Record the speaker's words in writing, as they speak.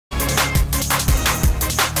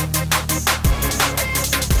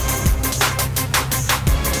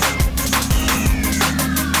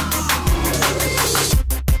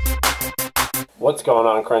What's going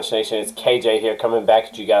on, Crunch Nation? It's KJ here, coming back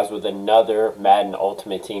at you guys with another Madden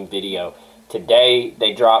Ultimate Team video. Today,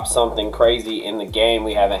 they dropped something crazy in the game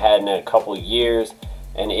we haven't had in a couple years,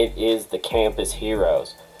 and it is the Campus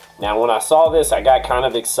Heroes. Now, when I saw this, I got kind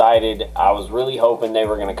of excited. I was really hoping they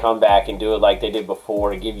were going to come back and do it like they did before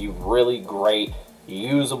to give you really great,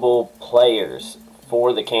 usable players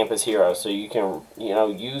for the Campus Heroes, so you can,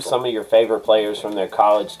 use some of your favorite players from their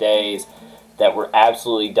college days that were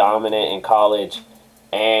absolutely dominant in college,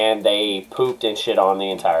 and they pooped and shit on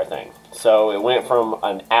the entire thing. So it went from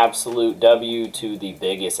an absolute W to the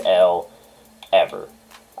biggest L ever.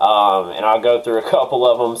 And I'll go through a couple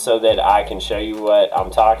of them so that I can show you what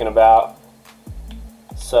I'm talking about.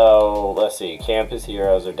 So let's see, Campus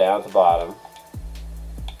Heroes are down at the bottom.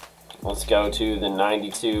 Let's go to the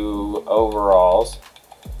 92 overalls.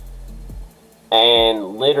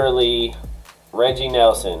 And literally, Reggie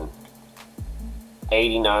Nelson,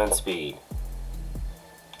 89 speed.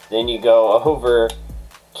 Then you go over,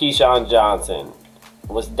 Keyshawn Johnson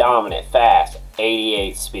was dominant, fast,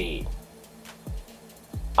 88 speed.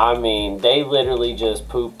 I mean, they literally just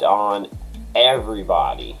pooped on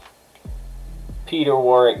everybody. Peter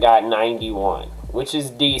Warrick got 91, which is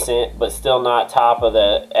decent, but still not top of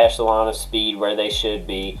the echelon of speed where they should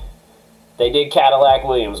be. They did Cadillac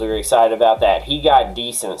Williams. We were excited about that. He got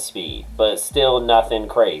decent speed, but still nothing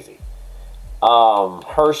crazy.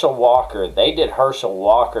 Herschel Walker. They did Herschel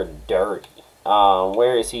Walker dirty.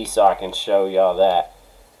 Where is he so I can show y'all that?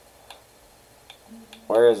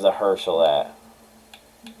 Where is the Herschel at?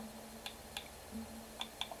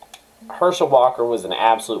 Herschel Walker was an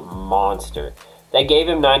absolute monster. They gave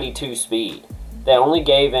him 92 speed. They only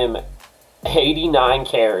gave him 89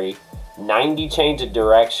 carry, 90 change of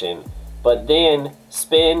direction, but then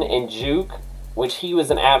spin and juke, which he was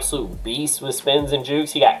an absolute beast with spins and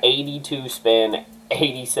jukes. He got 82 spin,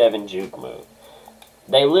 87 juke move.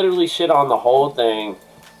 They literally shit on the whole thing.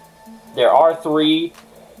 There are 3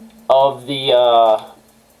 of the,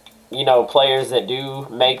 players that do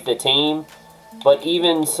make the team, but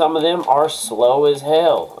even some of them are slow as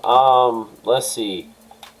hell. Let's see.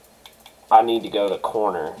 I need to go to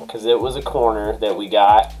corner, because it was a corner that we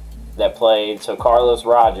got that played. So Carlos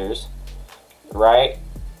Rogers, right?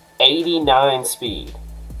 89 speed.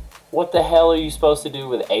 What the hell are you supposed to do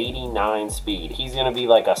with 89 speed? He's going to be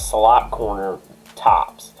like a slot corner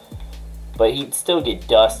tops. But he'd still get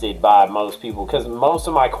dusted by most people, because most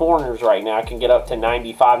of my corners right now can get up to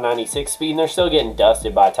 95, 96 speed, and they're still getting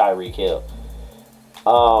dusted by Tyreek Hill.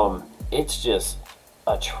 It's just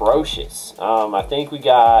atrocious. I think we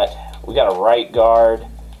got a right guard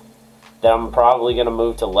that I'm probably going to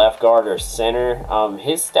move to left guard or center.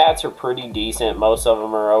 His stats are pretty decent. Most of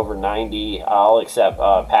them are over 90. I'll accept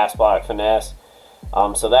pass block finesse.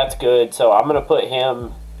 So that's good. So I'm going to put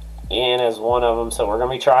him in as one of them. So we're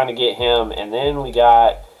going to be trying to get him. And then we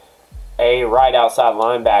got a right outside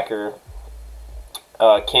linebacker,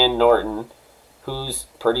 Ken Norton, who's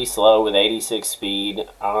pretty slow with 86 speed.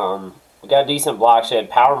 We got decent block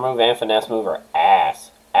shed. Power move and finesse move are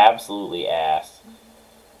ass. Absolutely ass.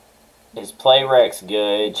 His play rec's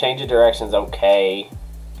good. Change of direction's okay.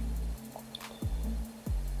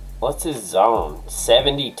 What's his zone?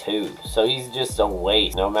 72. So he's just a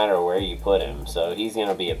waste no matter where you put him. So he's going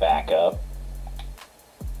to be a backup.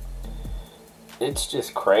 It's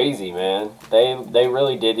just crazy, man. They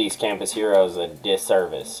really did these Campus Heroes a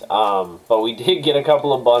disservice. But we did get a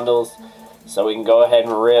couple of bundles, so we can go ahead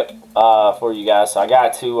and rip for you guys. So I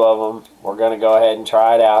got 2 of them. We're going to go ahead and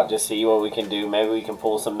try it out, just see what we can do. Maybe we can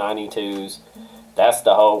pull some 92s. That's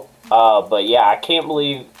the hope. But yeah, I can't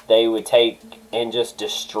believe they would take and just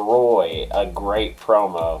destroy a great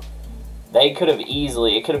promo. They could have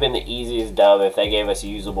easily, it could have been the easiest dub if they gave us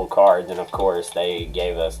usable cards, and of course they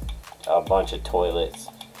gave us a bunch of toilets.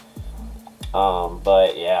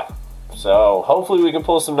 But yeah, so hopefully we can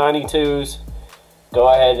pull some 92s. Go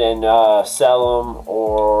ahead and sell them,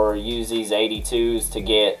 or use these 82s to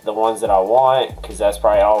get the ones that I want, because that's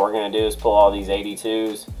probably all we're going to do is pull all these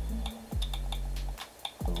 82s.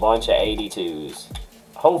 A bunch of 82s.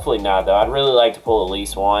 Hopefully not, though. I'd really like to pull at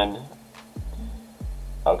least one.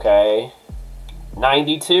 Okay.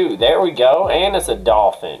 92. There we go. And it's a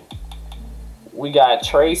Dolphin. We got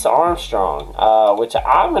Trace Armstrong, which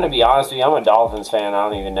I'm going to be honest with you, I'm a Dolphins fan. I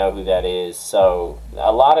don't even know who that is. So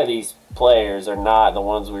a lot of these players are not the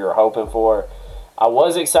ones we were hoping for. I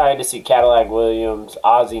was excited to see Cadillac Williams,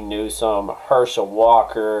 Ozzie Newsome, Herschel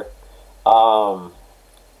Walker, a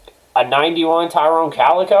 91 Tyrone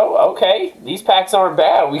Calico. Okay, these packs aren't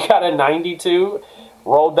bad. We got a 92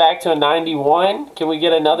 rolled back to a 91. Can we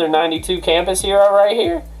get another 92 Campus Hero right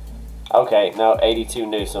here? Okay, no, 82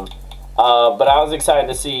 Newsome. But I was excited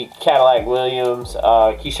to see Cadillac Williams,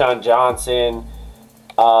 Keyshawn Johnson.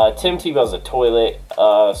 Tim Tebow's a toilet,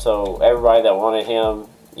 so everybody that wanted him,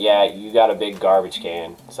 yeah, you got a big garbage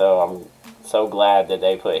can. So I'm so glad that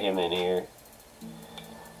they put him in here.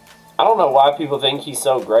 I don't know why people think he's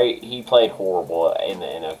so great. He played horrible in the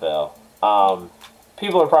NFL.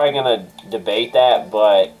 People are probably going to debate that,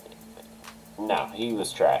 but no, he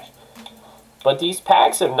was trash. But these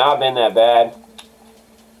packs have not been that bad.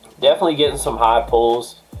 Definitely getting some high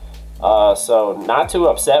pulls. So not too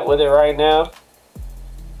upset with it right now.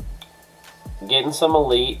 Getting some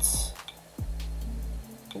elites.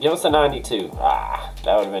 Give us a 92. Ah,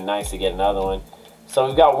 that would have been nice to get another one. So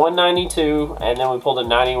we've got 192, and then we pulled a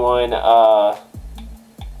 91. Alright,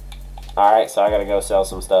 so I gotta go sell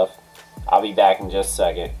some stuff. I'll be back in just a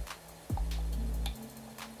second.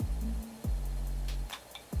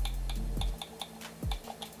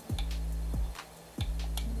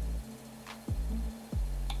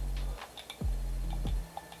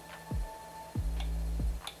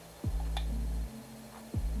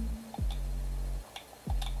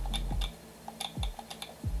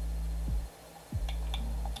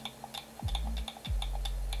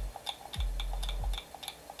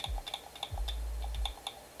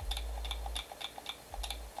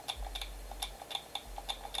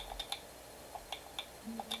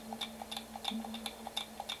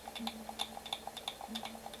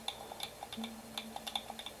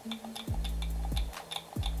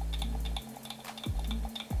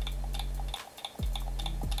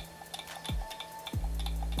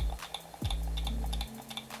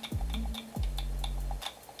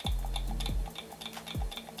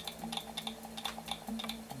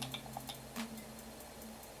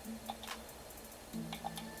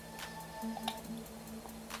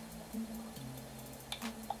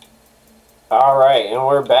 Alright, and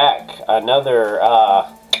we're back. Another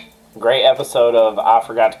great episode of I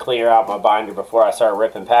forgot to clear out my binder before I start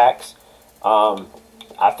ripping packs.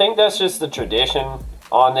 I think that's just the tradition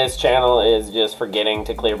on this channel, is just forgetting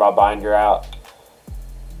to clear my binder out.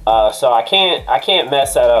 So I can't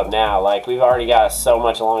mess that up now. Like, we've already got so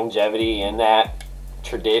much longevity in that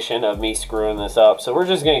tradition of me screwing this up. So we're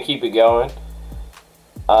just going to keep it going.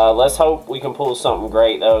 Let's hope we can pull something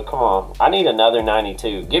great, though. Come on. I need another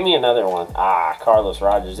 92. Give me another one. Ah, Carlos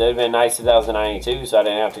Rogers. It would have been nice if that was a 92, so I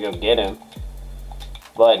didn't have to go get him.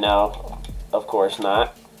 But no, of course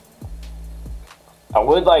not. I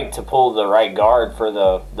would like to pull the right guard for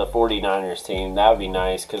the 49ers team. That would be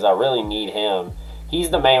nice, because I really need him.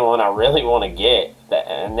 He's the main one I really want to get.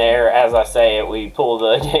 And there, as I say it, we pull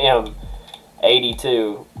the damn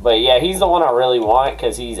 82. But yeah, he's the one I really want,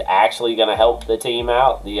 because he's actually going to help the team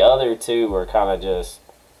out. The other two were kind of just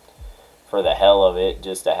for the hell of it,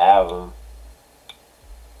 just to have them.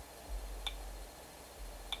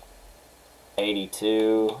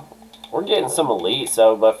 82. We're getting some elites,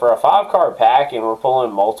 though, but for a 5-card pack and we're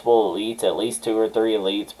pulling multiple elites, at least 2 or 3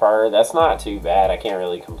 elites per, that's not too bad. I can't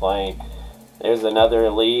really complain. There's another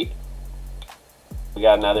elite. We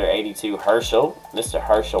got another 82 Herschel, Mr.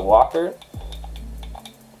 Herschel Walker.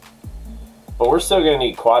 But we're still going to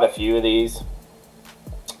need quite a few of these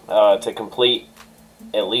to complete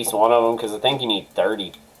at least one of them, because I think you need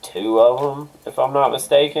 32 of them, if I'm not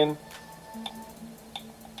mistaken.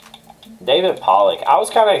 David Pollock. I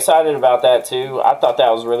was kind of excited about that too. I thought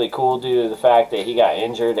that was really cool due to the fact that he got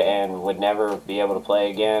injured and would never be able to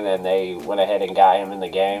play again, and they went ahead and got him in the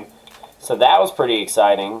game. So that was pretty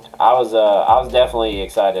exciting. I was definitely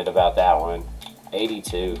excited about that one.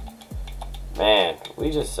 82. Man,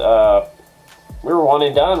 we just we were one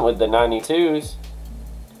and done with the 92s.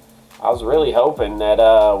 I was really hoping that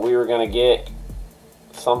we were going to get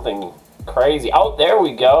something crazy. Oh, there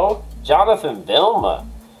we go. Jonathan Vilma.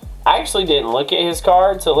 I actually didn't look at his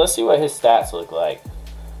card, so let's see what his stats look like.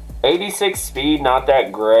 86 speed, not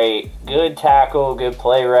that great. Good tackle, good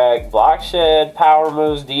play rec. Block shed, power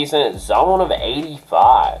moves decent. Zone of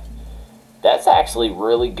 85. That's actually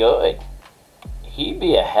really good. He'd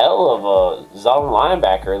be a hell of a zone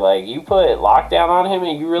linebacker. Like, you put lockdown on him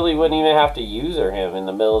and you really wouldn't even have to user him in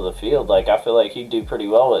the middle of the field. Like, I feel like he'd do pretty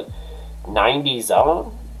well with 90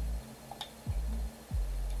 zone.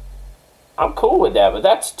 I'm cool with that, but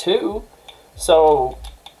that's 2. So,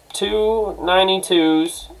 2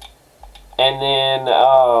 92s. And then,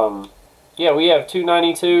 yeah, we have 2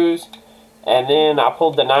 92s. And then I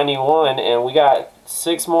pulled the 91, and we got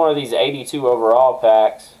 6 more of these 82 overall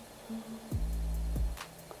packs.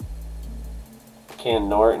 Ken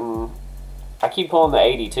Norton. I keep pulling the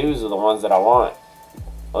 82s of the ones that I want.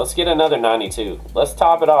 Let's get another 92. Let's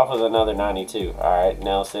top it off with another 92. Alright,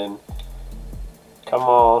 Nelson. Come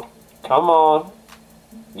on. Come on.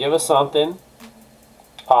 Give us something.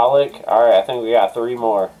 Pollock. Alright, I think we got 3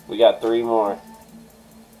 more. We got 3 more.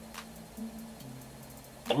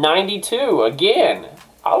 92 again.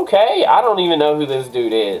 Okay, I don't even know who this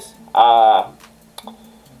dude is. I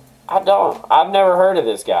don't. I've never heard of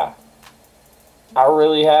this guy. I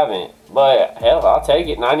really haven't. But, hell, I'll take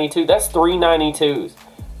it. 92. That's 3 92s.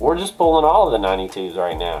 We're just pulling all of the 92s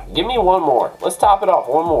right now. Give me one more. Let's top it off.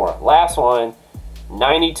 One more. Last one.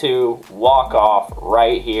 92. Walk off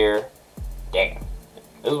right here. Damn.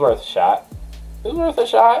 It was worth a shot. It was worth a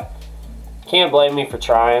shot. Can't blame me for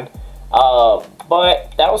trying.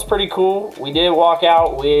 But that was pretty cool. We did walk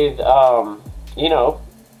out with, you know,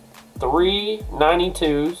 3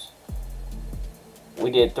 92s. We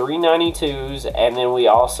did 3 92s, and then we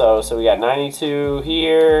also, so we got 92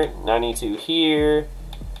 here, 92 here,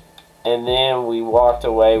 and then we walked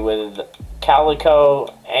away with Calico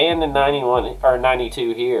and the 91 or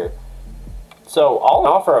 92 here. So all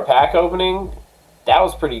in all, for a pack opening, that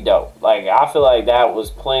was pretty dope. Like, I feel like that was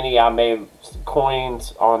plenty. I made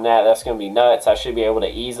coins on that. That's gonna be nuts. I should be able to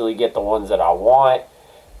easily get the ones that I want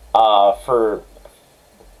for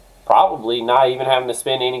probably not even having to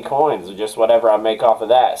spend any coins, just whatever I make off of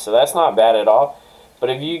that. So that's not bad at all. But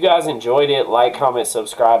if you guys enjoyed it, like, comment,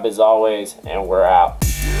 subscribe as always, and we're out.